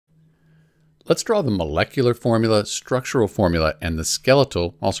Let's draw the molecular formula, structural formula, and the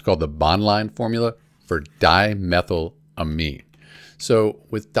skeletal, also called the bond line formula, for dimethylamine. So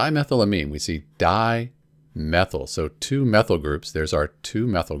with dimethylamine, we see dimethyl. So two methyl groups. There's our two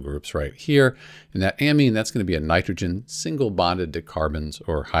methyl groups right here. And that amine, that's going to be a nitrogen single bonded to carbons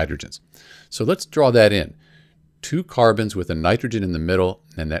or hydrogens. So let's draw that in. Two carbons with a nitrogen in the middle,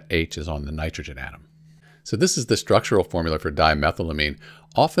 and that H is on the nitrogen atom. So this is the structural formula for dimethylamine.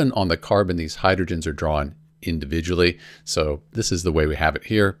 Often on the carbon, these hydrogens are drawn individually. So this is the way we have it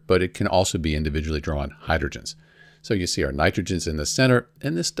here, but it can also be individually drawn hydrogens. So you see our nitrogens in the center,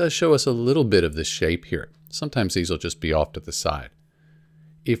 and this does show us a little bit of the shape here. Sometimes these will just be off to the side.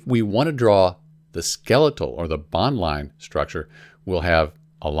 If we want to draw the skeletal or the bond line structure, we'll have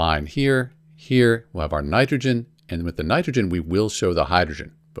a line here, here, we'll have our nitrogen, and with the nitrogen, we will show the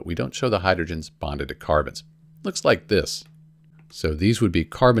hydrogen, but we don't show the hydrogens bonded to carbons. Looks like this. So these would be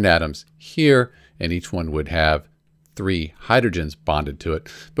carbon atoms here, and each one would have 3 hydrogens bonded to it,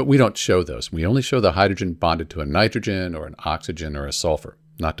 but we don't show those. We only show the hydrogen bonded to a nitrogen or an oxygen or a sulfur,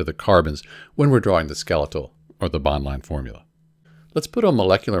 not to the carbons when we're drawing the skeletal or the bond line formula. Let's put a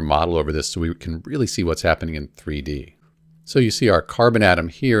molecular model over this so we can really see what's happening in 3D. So you see our carbon atom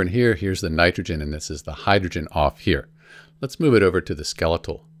here and here. Here's the nitrogen, and this is the hydrogen off here. Let's move it over to the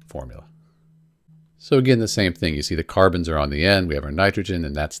skeletal formula. So again, the same thing. You see the carbons are on the end. We have our nitrogen,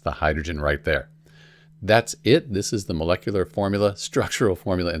 and that's the hydrogen right there. That's it. This is the molecular formula, structural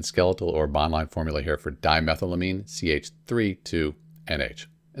formula, and skeletal or bond line formula here for dimethylamine, CH3,2NH.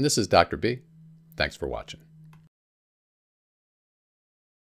 And this is Dr. B. Thanks for watching.